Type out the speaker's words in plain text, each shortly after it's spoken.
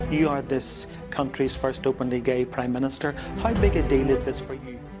You are this country's first openly gay Prime Minister. How big a deal is this for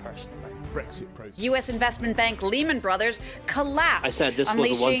you personally? Brexit process. U.S. investment bank Lehman Brothers collapsed. I said this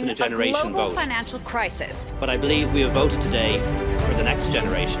was a once-in-a-generation global vote. Financial crisis. But I believe we have voted today for the next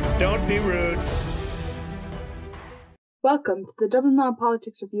generation. Don't be rude. Welcome to the Dublin Law and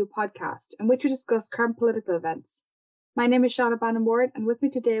Politics Review podcast, in which we discuss current political events. My name is Shauna Bannon-Ward, and with me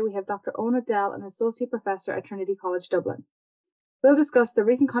today we have Dr. Owen O'Dell, an Associate Professor at Trinity College Dublin. We'll discuss the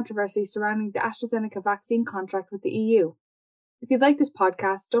recent controversy surrounding the AstraZeneca vaccine contract with the EU. If you'd like this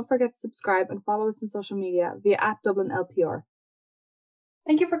podcast, don't forget to subscribe and follow us on social media via @DublinLPR.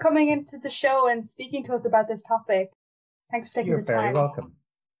 Thank you for coming into the show and speaking to us about this topic. Thanks for taking the time. You're very welcome.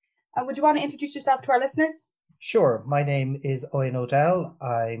 Would you want to introduce yourself to our listeners? Sure. My name is Owen O'Dell.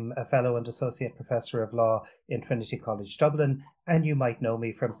 I'm a Fellow and Associate Professor of Law in Trinity College Dublin, and you might know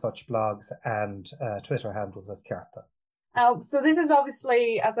me from such blogs and Twitter handles as Cearta. So this is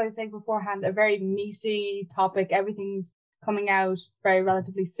obviously, as I was saying beforehand, a very meaty topic. Everything's coming out very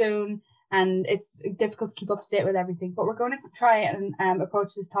relatively soon, and it's difficult to keep up to date with everything. But we're going to try and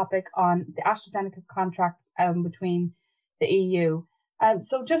approach this topic on the AstraZeneca contract between the EU.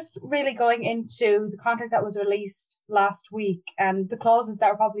 So just really going into the contract that was released last week and the clauses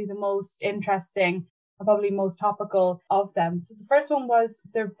that are probably the most interesting and probably most topical of them. So the first one was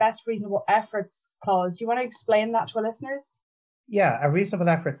their best reasonable efforts clause. Do you want to explain that to our listeners? Yeah, a reasonable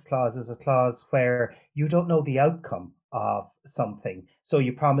efforts clause is a clause where you don't know the outcome of something, so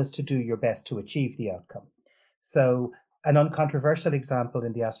you promise to do your best to achieve the outcome. So an uncontroversial example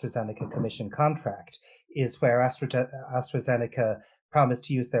in the AstraZeneca Commission contract is where AstraZeneca promised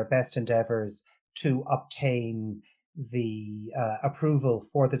to use their best endeavours to obtain the approval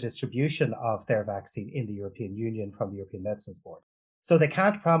for the distribution of their vaccine in the European Union from the European Medicines Board. So they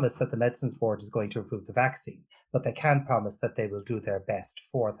can't promise that the Medicines Board is going to approve the vaccine, but they can promise that they will do their best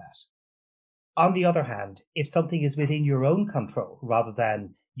for that. On the other hand, if something is within your own control, rather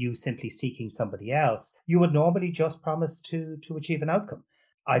than you simply seeking somebody else, you would normally just promise to achieve an outcome.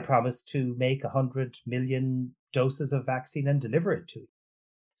 I promise to make 100 million doses of vaccine and deliver it to you.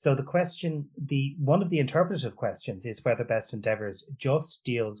 So the question, one of the interpretive questions is whether best endeavours just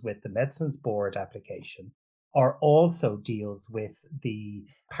deals with the Medicines Board application or also deals with the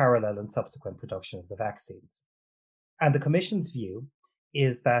parallel and subsequent production of the vaccines. And the Commission's view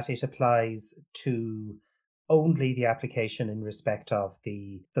is that it applies to only the application in respect of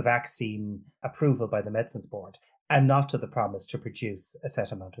the vaccine approval by the Medicines Board and not to the promise to produce a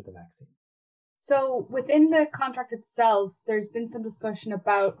set amount of the vaccine. So within the contract itself, there's been some discussion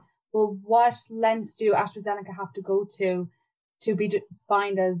about, well, what lengths do AstraZeneca have to go to be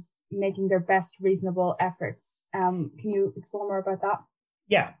defined as making their best reasonable efforts? Can you explore more about that?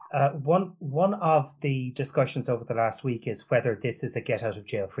 Yeah, one of the discussions over the last week is whether this is a get out of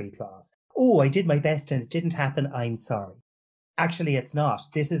jail free clause. Oh, I did my best and it didn't happen, I'm sorry. Actually, it's not.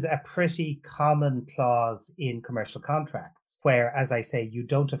 This is a pretty common clause in commercial contracts where, as I say, you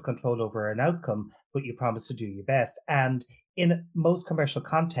don't have control over an outcome, but you promise to do your best. And in most commercial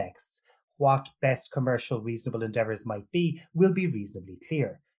contexts, what best commercial reasonable endeavours might be will be reasonably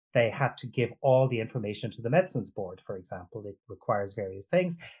clear. They had to give all the information to the Medicines Board, for example. It requires various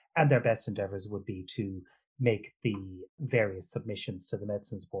things, and their best endeavours would be to make the various submissions to the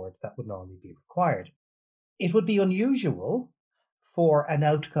Medicines Board that would normally be required. It would be unusual for an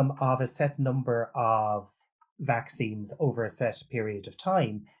outcome of a set number of vaccines over a set period of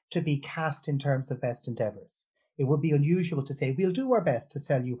time to be cast in terms of best endeavours. It would be unusual to say, we'll do our best to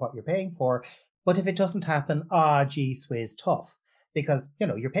sell you what you're paying for, but if it doesn't happen, gee whiz, tough, because,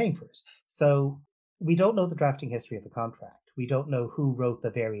 you're paying for it. So we don't know the drafting history of the contract. We don't know who wrote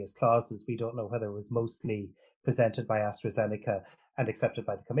the various clauses. We don't know whether it was mostly presented by AstraZeneca and accepted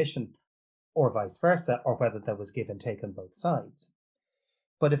by the Commission, or vice versa, or whether there was give and take on both sides.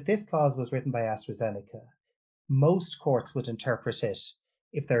 But if this clause was written by AstraZeneca, most courts would interpret it,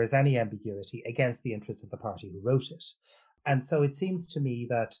 if there is any ambiguity, against the interests of the party who wrote it. And so it seems to me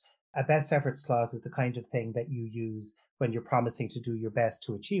that a best efforts clause is the kind of thing that you use when you're promising to do your best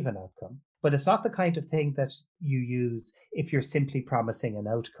to achieve an outcome. But it's not the kind of thing that you use if you're simply promising an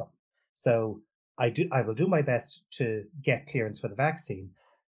outcome. So I will do my best to get clearance for the vaccine,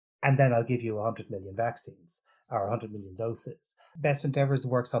 and then I'll give you 100 million vaccines or 100 million doses. Best endeavours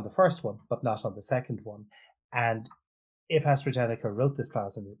works on the first one, but not on the second one. And if AstraZeneca wrote this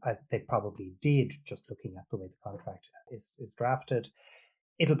clause, and they probably did, just looking at the way the contract is drafted,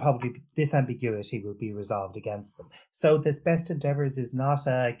 this ambiguity will be resolved against them. So this best endeavours is not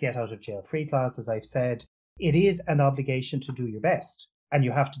a get out of jail free clause, as I've said. It is an obligation to do your best, and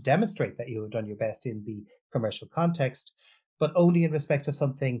you have to demonstrate that you have done your best in the commercial context. but only in respect of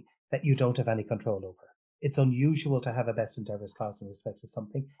something that you don't have any control over. It's unusual to have a best endeavours clause in respect of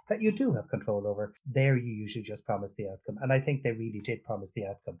something that you do have control over. There you usually just promise the outcome. And I think they really did promise the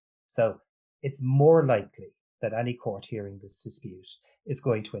outcome. So it's more likely that any court hearing this dispute is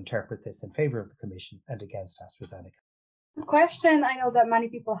going to interpret this in favour of the Commission and against AstraZeneca. The question I know that many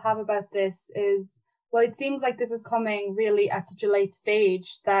people have about this is, well, it seems like this is coming really at such a late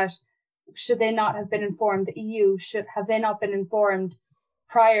stage that should they not have been informed, the EU, have they not been informed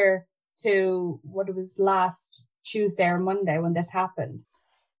prior to what it was last Tuesday or Monday when this happened?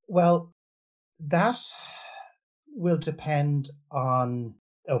 Well, that will depend on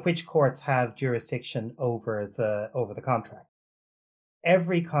which courts have jurisdiction over the contract.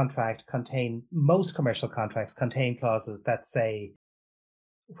 Most commercial contracts contain clauses that say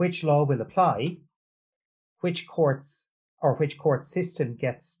which law will apply, which court system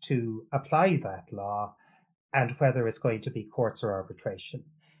gets to apply that law, and whether it's going to be courts or arbitration.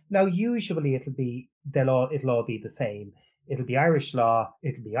 Now, usually it'll all be the same. It'll be Irish law,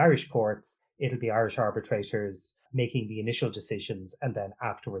 it'll be Irish courts, it'll be Irish arbitrators making the initial decisions, and then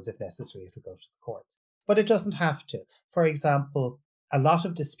afterwards, if necessary, it'll go to the courts. But it doesn't have to. For example, a lot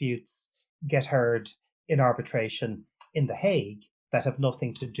of disputes get heard in arbitration in The Hague that have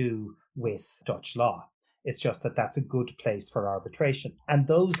nothing to do with Dutch law. It's just that that's a good place for arbitration. And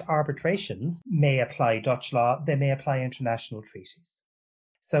those arbitrations may apply Dutch law, they may apply international treaties.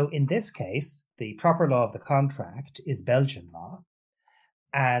 So in this case, the proper law of the contract is Belgian law,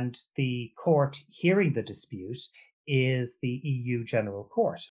 and the court hearing the dispute is the EU General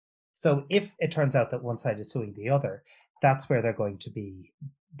Court. So if it turns out that one side is suing the other, that's where they're going to be,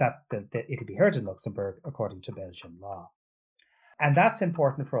 it'll be heard in Luxembourg according to Belgian law. And that's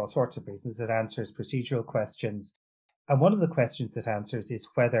important for all sorts of reasons. It answers procedural questions. And one of the questions it answers is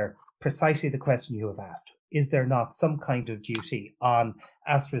whether precisely the question you have asked, is there not some kind of duty on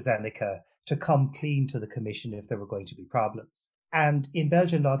AstraZeneca to come clean to the Commission if there were going to be problems? And in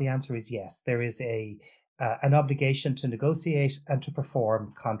Belgian law, the answer is yes. There is an obligation to negotiate and to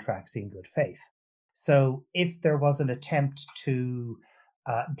perform contracts in good faith. So if there was an attempt to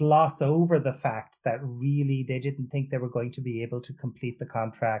gloss over the fact that really they didn't think they were going to be able to complete the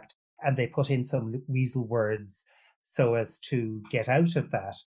contract, and they put in some weasel words so as to get out of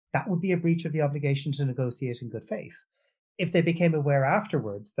that, that would be a breach of the obligation to negotiate in good faith. If they became aware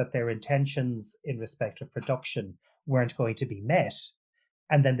afterwards that their intentions in respect of production weren't going to be met,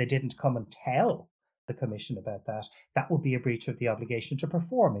 and then they didn't come and tell the Commission about that, that would be a breach of the obligation to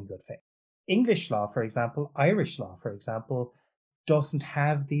perform in good faith. English law, for example, Irish law, for example, doesn't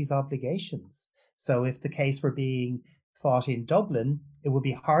have these obligations. So if the case were being fought in Dublin, it would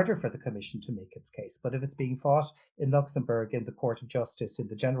be harder for the Commission to make its case. But if it's being fought in Luxembourg in the Court of Justice, in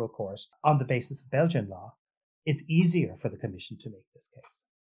the General Court, on the basis of Belgian law, it's easier for the Commission to make this case.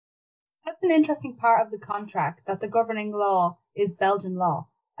 That's an interesting part of the contract, that the governing law is Belgian law.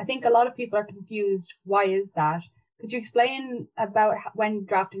 I think a lot of people are confused. Why is that? Could you explain about when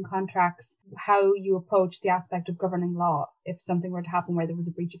drafting contracts, how you approach the aspect of governing law if something were to happen where there was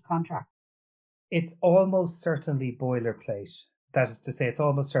a breach of contract? It's almost certainly boilerplate. That is to say, it's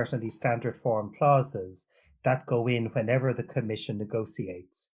almost certainly standard form clauses that go in whenever the Commission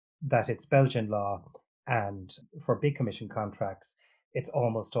negotiates, that it's Belgian law. And for big Commission contracts, it's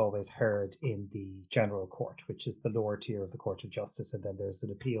almost always heard in the General Court, which is the lower tier of the Court of Justice. And then there's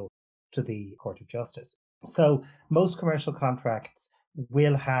an appeal to the Court of Justice. So most commercial contracts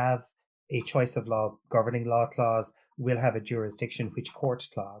will have a choice of law, governing law clause, will have a jurisdiction which court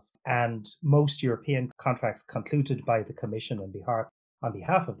clause. And most European contracts concluded by the Commission on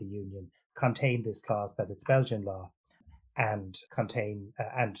behalf of the Union contain this clause that it's Belgian law and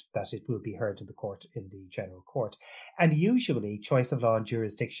that it will be heard in the court, in the General Court. And usually choice of law and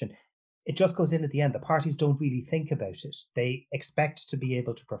jurisdiction, it just goes in at the end. The parties don't really think about it. They expect to be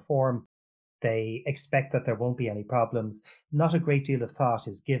able to perform. They expect that there won't be any problems. Not a great deal of thought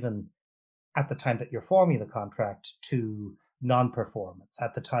is given at the time that you're forming the contract to non-performance,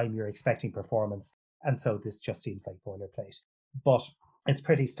 at the time you're expecting performance. And so this just seems like boilerplate. But it's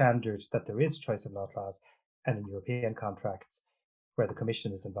pretty standard that there is a choice of law clause. And in European contracts where the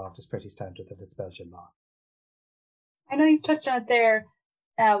Commission is involved, it's pretty standard that it's Belgian law. I know you've touched on it there,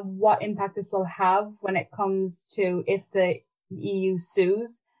 what impact this will have when it comes to if the EU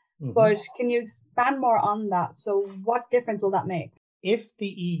sues. Mm-hmm. But can you expand more on that? So what difference will that make? If the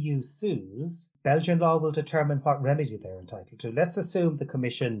EU sues, Belgian law will determine what remedy they're entitled to. Let's assume the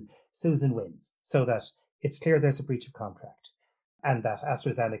Commission sues and wins, so that it's clear there's a breach of contract and that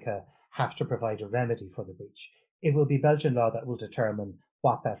AstraZeneca have to provide a remedy for the breach. It will be Belgian law that will determine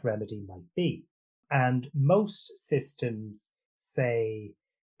what that remedy might be. And most systems say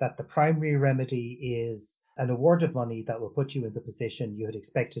that the primary remedy is an award of money that will put you in the position you had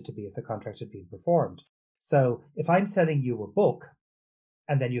expected to be if the contract had been performed. So if I'm selling you a book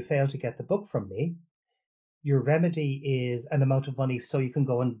and then you fail to get the book from me, your remedy is an amount of money so you can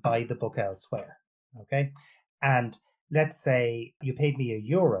go and buy the book elsewhere. Okay. And let's say you paid me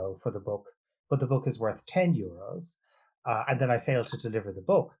 €1 for the book, but the book is worth €10, and then I fail to deliver the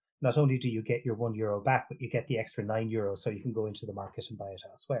book. Not only do you get your €1 back, but you get the extra €9 so you can go into the market and buy it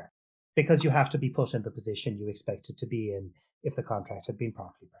elsewhere, because you have to be put in the position you expected to be in if the contract had been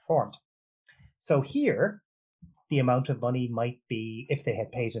properly performed. So here, the amount of money might be, if they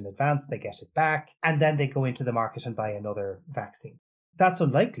had paid in advance, they get it back, and then they go into the market and buy another vaccine. That's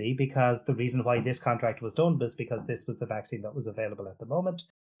unlikely, because the reason why this contract was done was because this was the vaccine that was available at the moment.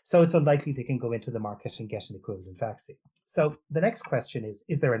 So it's unlikely they can go into the market and get an equivalent vaccine. So the next question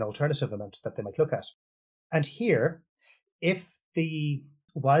is there an alternative amount that they might look at? And here, if the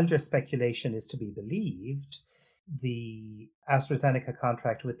wilder speculation is to be believed, the AstraZeneca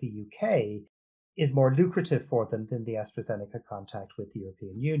contract with the UK is more lucrative for them than the AstraZeneca contract with the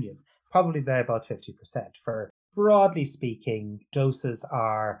European Union, probably by about 50%. For broadly speaking, doses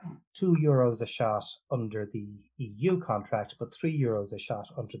are €2 a shot under the EU contract, but €3 a shot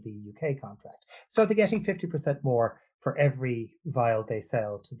under the UK contract. So they're getting 50% more for every vial they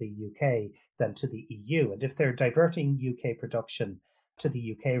sell to the UK than to the EU. And if they're diverting UK production to the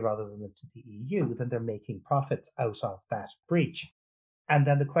UK rather than to the EU, then they're making profits out of that breach. And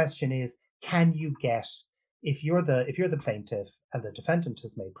then the question is, can you get, if you're the plaintiff and the defendant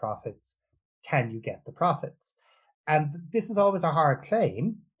has made profits, can you get the profits? And this is always a hard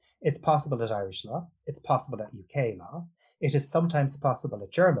claim. It's possible at Irish law. It's possible at UK law. It is sometimes possible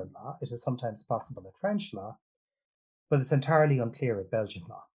at German law. It is sometimes possible at French law. But it's entirely unclear at Belgian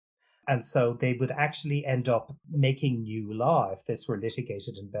law. And so they would actually end up making new law if this were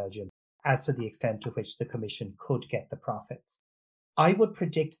litigated in Belgium as to the extent to which the Commission could get the profits. I would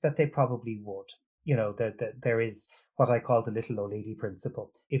predict that they probably would. You know, there is what I call the little old lady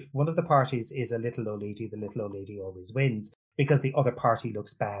principle. If one of the parties is a little old lady, the little old lady always wins, because the other party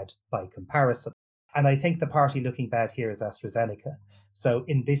looks bad by comparison. And I think the party looking bad here is AstraZeneca. So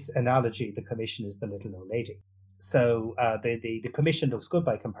in this analogy, the Commission is the little old lady. So the Commission looks good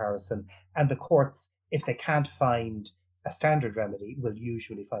by comparison, and the courts, if they can't find a standard remedy, will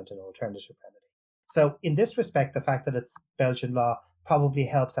usually find an alternative remedy. So in this respect, the fact that it's Belgian law probably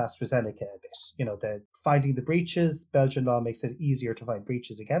helps AstraZeneca a bit. You know, the finding the breaches, Belgian law makes it easier to find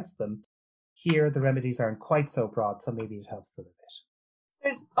breaches against them. Here, the remedies aren't quite so broad, so maybe it helps them a bit.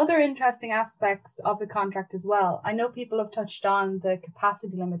 There's other interesting aspects of the contract as well. I know people have touched on the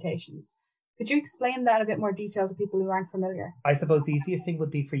capacity limitations. Could you explain that in a bit more detail to people who aren't familiar? I suppose the easiest thing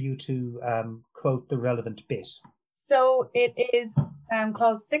would be for you to quote the relevant bit. So it is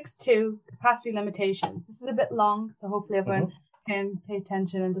clause 6.2, capacity limitations. This is a bit long, so hopefully everyone can pay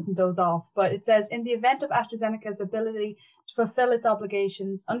attention and doesn't doze off. But it says, in the event of AstraZeneca's ability to fulfill its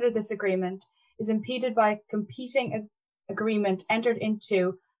obligations under this agreement is impeded by competing agreement entered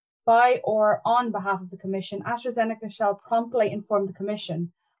into by or on behalf of the Commission, AstraZeneca shall promptly inform the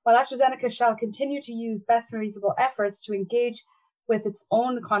Commission, while AstraZeneca shall continue to use best reasonable efforts to engage with its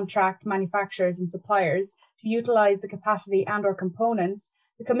own contract manufacturers and suppliers to utilize the capacity and or components.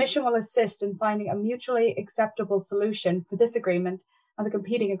 The Commission will assist in finding a mutually acceptable solution for this agreement and the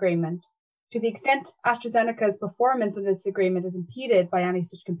competing agreement. To the extent AstraZeneca's performance under this agreement is impeded by any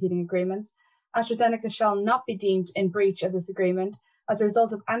such competing agreements, AstraZeneca shall not be deemed in breach of this agreement as a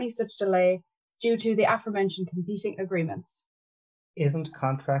result of any such delay due to the aforementioned competing agreements. Isn't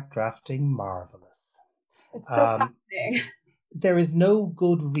contract drafting marvelous? It's so fascinating. There is no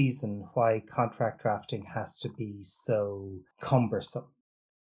good reason why contract drafting has to be so cumbersome.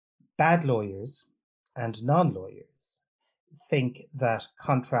 Bad lawyers and non-lawyers think that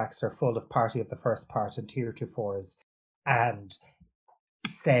contracts are full of party of the first part and tier to fours and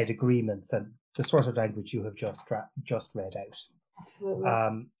said agreements and the sort of language you have just read out. Absolutely.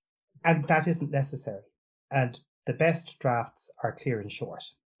 And that isn't necessary. And the best drafts are clear and short.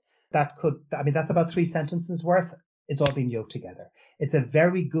 That's about 3 sentences worth. It's all being yoked together. It's a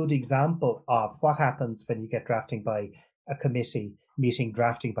very good example of what happens when you get drafting by a committee, meeting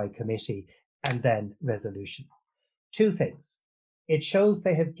drafting by committee, and then resolution. 2 things. It shows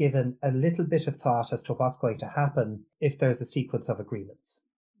they have given a little bit of thought as to what's going to happen if there's a sequence of agreements.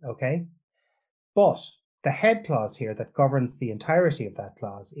 Okay? But the head clause here that governs the entirety of that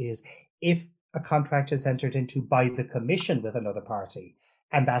clause is if a contract is entered into by the Commission with another party,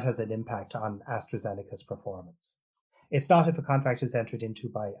 and that has an impact on AstraZeneca's performance. It's not if a contract is entered into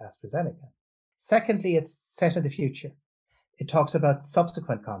by AstraZeneca. Secondly, it's set in the future. It talks about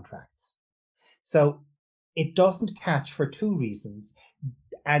subsequent contracts. So it doesn't catch, for two reasons,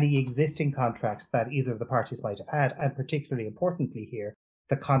 any existing contracts that either of the parties might have had, and particularly importantly here,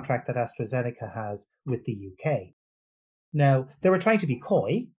 the contract that AstraZeneca has with the UK. Now, they were trying to be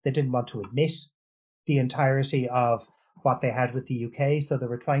coy. They didn't want to admit the entirety of what they had with the UK, so they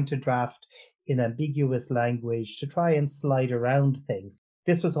were trying to draft in ambiguous language to try and slide around things.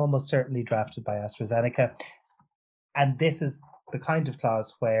 This was almost certainly drafted by AstraZeneca, and this is the kind of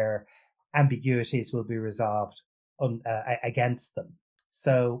clause where ambiguities will be resolved against them.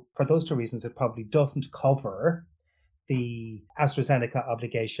 So for those two reasons, it probably doesn't cover the AstraZeneca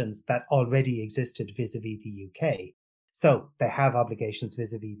obligations that already existed vis-a-vis the UK. So they have obligations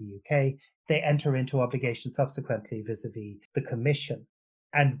vis-a-vis the UK. They enter into obligations subsequently vis-a-vis the Commission.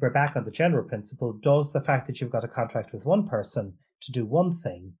 And we're back on the general principle. Does the fact that you've got a contract with one person to do one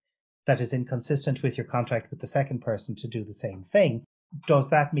thing that is inconsistent with your contract with the second person to do the same thing, does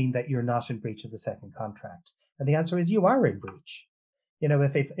that mean that you're not in breach of the second contract? And the answer is you are in breach. You know,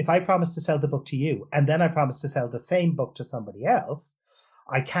 if I promise to sell the book to you and then I promise to sell the same book to somebody else,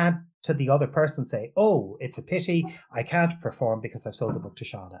 I can't to the other person say, oh, it's a pity, I can't perform because I've sold the book to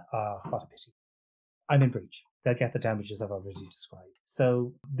Shauna. What a pity. I'm in breach. They'll get the damages I've already described.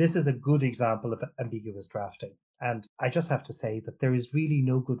 So this is a good example of ambiguous drafting. And I just have to say that there is really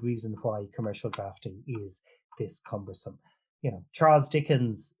no good reason why commercial drafting is this cumbersome. You know, Charles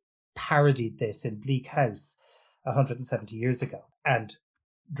Dickens parodied this in Bleak House 170 years ago, and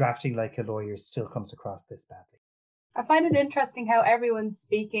drafting like a lawyer still comes across this badly. I find it interesting how everyone's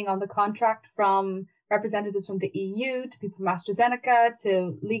speaking on the contract, from representatives from the EU to people from AstraZeneca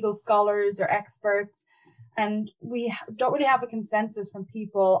to legal scholars or experts. And we don't really have a consensus from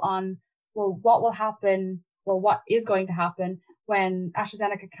people on, well, what will happen, what is going to happen when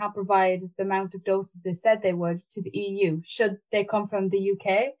AstraZeneca can't provide the amount of doses they said they would to the EU, should they come from the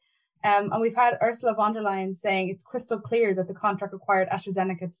UK. And we've had Ursula von der Leyen saying it's crystal clear that the contract required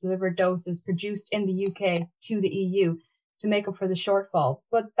AstraZeneca to deliver doses produced in the UK to the EU to make up for the shortfall.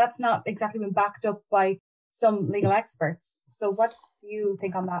 But that's not exactly been backed up by some legal experts. So what do you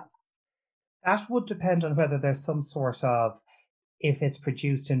think on that? That would depend on whether there's some sort of, if it's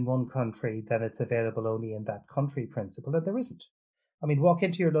produced in one country, then it's available only in that country principle, and there isn't. I mean, walk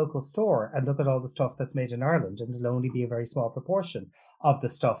into your local store and look at all the stuff that's made in Ireland, and it'll only be a very small proportion of the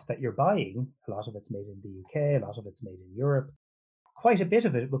stuff that you're buying. A lot of it's made in the UK, a lot of it's made in Europe. Quite a bit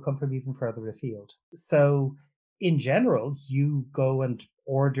of it will come from even further afield. So in general, you go and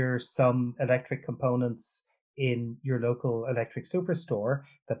order some electric components in your local electric superstore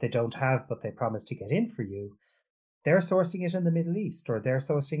that they don't have, but they promise to get in for you. They're sourcing it in the Middle East, or they're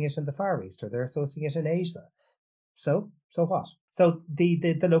sourcing it in the Far East, or they're sourcing it in Asia. So what? So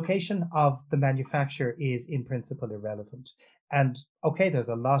the location of the manufacturer is in principle irrelevant. And okay, there's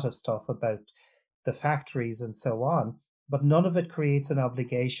a lot of stuff about the factories and so on, but none of it creates an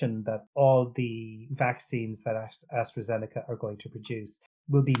obligation that all the vaccines that AstraZeneca are going to produce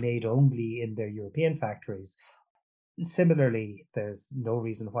will be made only in their European factories. Similarly, there's no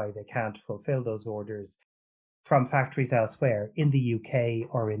reason why they can't fulfill those orders from factories elsewhere in the UK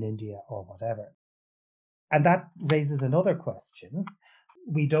or in India or whatever. And that raises another question.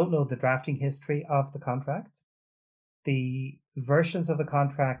 We don't know the drafting history of the contracts. The versions of the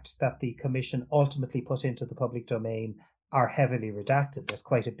contract that the Commission ultimately put into the public domain are heavily redacted. There's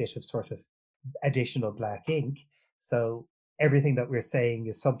quite a bit of sort of additional black ink. So everything that we're saying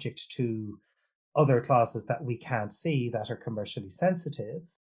is subject to other clauses that we can't see that are commercially sensitive.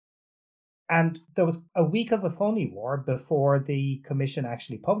 And there was a week of a phony war before the Commission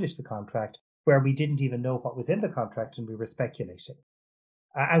actually published the contract, where we didn't even know what was in the contract and we were speculating.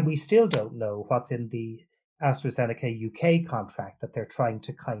 And we still don't know what's in the AstraZeneca UK contract that they're trying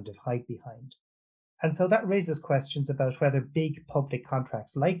to kind of hide behind. And so that raises questions about whether big public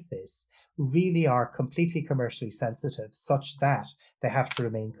contracts like this really are completely commercially sensitive, such that they have to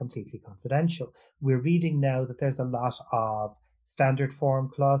remain completely confidential. We're reading now that there's a lot of standard form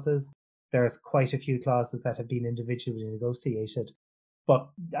clauses. There's quite a few clauses that have been individually negotiated. But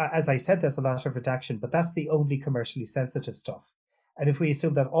as I said, there's a lot of redaction, but that's the only commercially sensitive stuff. And if we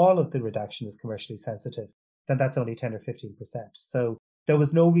assume that all of the redaction is commercially sensitive, then that's only 10 or 15%. So there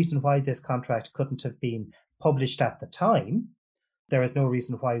was no reason why this contract couldn't have been published at the time. There is no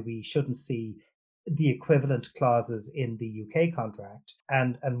reason why we shouldn't see the equivalent clauses in the UK contract.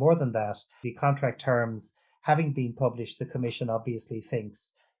 And more than that, the contract terms having been published, the Commission obviously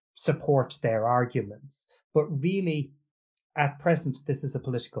thinks support their arguments. But really, at present, this is a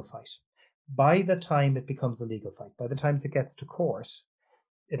political fight. By the time it becomes a legal fight, by the time it gets to court,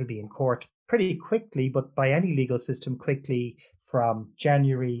 it'll be in court pretty quickly, but by any legal system, quickly from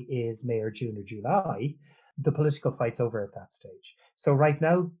January is May or June or July. The political fight's over at that stage. So right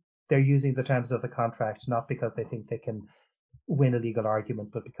now, they're using the terms of the contract not because they think they can win a legal argument,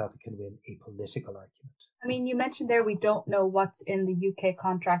 but because it can win a political argument. I mean, you mentioned there we don't know what's in the UK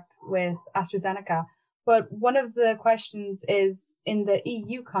contract with AstraZeneca, but one of the questions is in the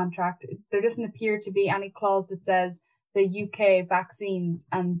EU contract, there doesn't appear to be any clause that says the UK vaccines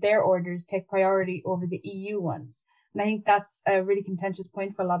and their orders take priority over the EU ones. And I think that's a really contentious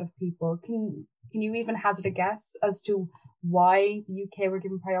point for a lot of people. Can you even hazard a guess as to why the UK were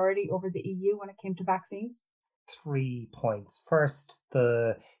given priority over the EU when it came to vaccines? 3 points. First,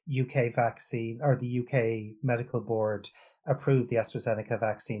 the UK vaccine or the UK Medical Board approved the AstraZeneca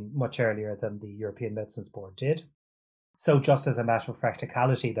vaccine much earlier than the European Medicines Board did. So just as a matter of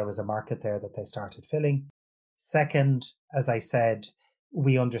practicality, there was a market there that they started filling. Second, as I said,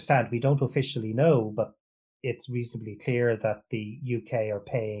 we understand, we don't officially know, but it's reasonably clear that the UK are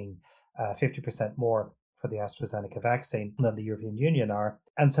paying 50% more for the AstraZeneca vaccine than the European Union are.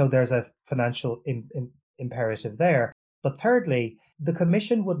 And so there's a financial imperative there. But thirdly, the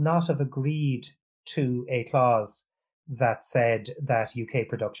Commission would not have agreed to a clause that said that UK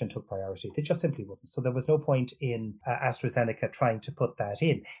production took priority. They just simply wouldn't. So there was no point in AstraZeneca trying to put that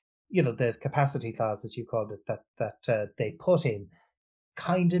in. You know, the capacity clause, as you called it, that they put in,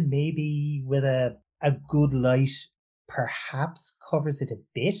 kind of maybe with a good light, perhaps covers it a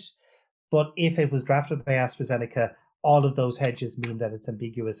bit. But if it was drafted by AstraZeneca, all of those hedges mean that it's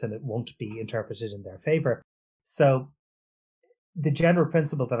ambiguous and it won't be interpreted in their favor. So the general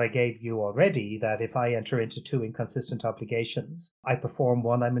principle that I gave you already, that if I enter into two inconsistent obligations, I perform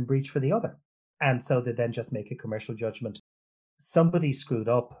one, I'm in breach for the other. And so they then just make a commercial judgment. Somebody screwed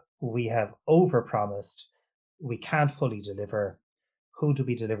up. We have overpromised. We can't fully deliver. Who do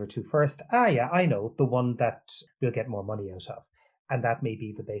we deliver to first? Yeah, I know, the one that we'll get more money out of. And that may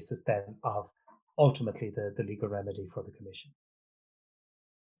be the basis then of ultimately the legal remedy for the Commission.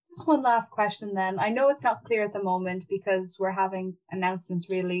 Just one last question then. I know it's not clear at the moment because we're having announcements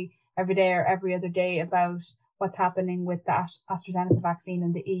really every day or every other day about what's happening with the AstraZeneca vaccine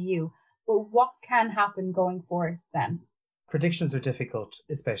in the EU. But what can happen going forward then? Predictions are difficult,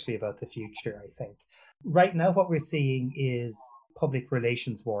 especially about the future, I think. Right now, what we're seeing is public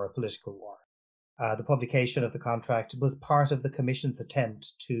relations war, a political war. The publication of the contract was part of the Commission's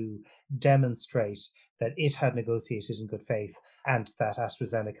attempt to demonstrate that it had negotiated in good faith and that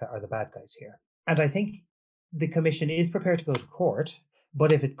AstraZeneca are the bad guys here. And I think the Commission is prepared to go to court,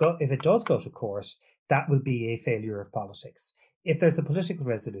 but if it does go to court, that will be a failure of politics. If there's a political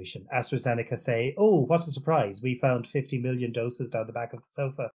resolution, AstraZeneca say, oh, what a surprise, we found 50 million doses down the back of the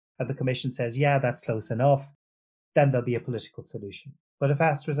sofa, and the Commission says, yeah, that's close enough, then there'll be a political solution. But if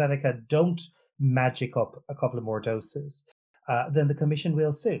AstraZeneca don't magic up a couple of more doses, then the Commission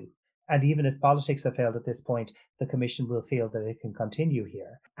will sue. And even if politics have failed at this point, the Commission will feel that it can continue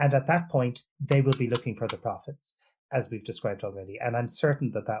here. And at that point, they will be looking for the profits, as we've described already. And I'm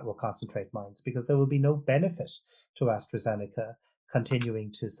certain that that will concentrate minds because there will be no benefit to AstraZeneca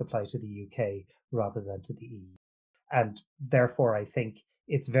continuing to supply to the UK rather than to the EU. And therefore, I think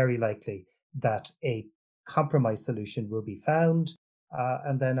it's very likely that a compromise solution will be found.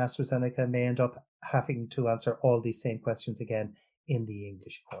 And then AstraZeneca may end up having to answer all these same questions again in the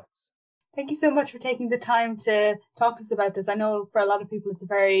English courts. Thank you so much for taking the time to talk to us about this. I know for a lot of people it's a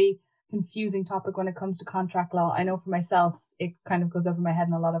very confusing topic when it comes to contract law. I know for myself it kind of goes over my head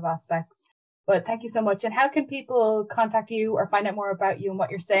in a lot of aspects. But thank you so much. And how can people contact you or find out more about you and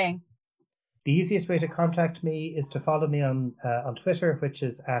what you're saying? The easiest way to contact me is to follow me on Twitter, which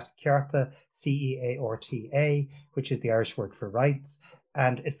is at Cearta, Cearta, which is the Irish word for rights.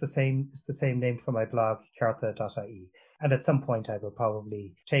 And it's the same name for my blog, cearta.ie. And at some point, I will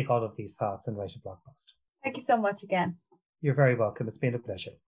probably take all of these thoughts and write a blog post. Thank you so much again. You're very welcome. It's been a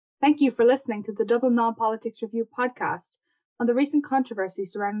pleasure. Thank you for listening to the Dublin Non-Politics Review podcast on the recent controversy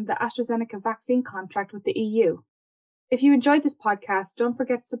surrounding the AstraZeneca vaccine contract with the EU. If you enjoyed this podcast, don't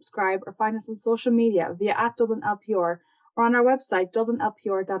forget to subscribe or find us on social media via @DublinLPR or on our website,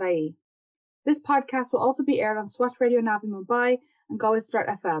 dublinlpr.ie. This podcast will also be aired on Swatch Radio Navi Mumbai and Go Start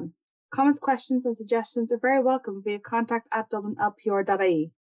FM. Comments, questions and suggestions are very welcome via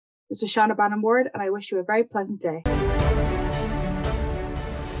contact@dublinlpr.ie. This was Shauna Bannon Ward and I wish you a very pleasant day.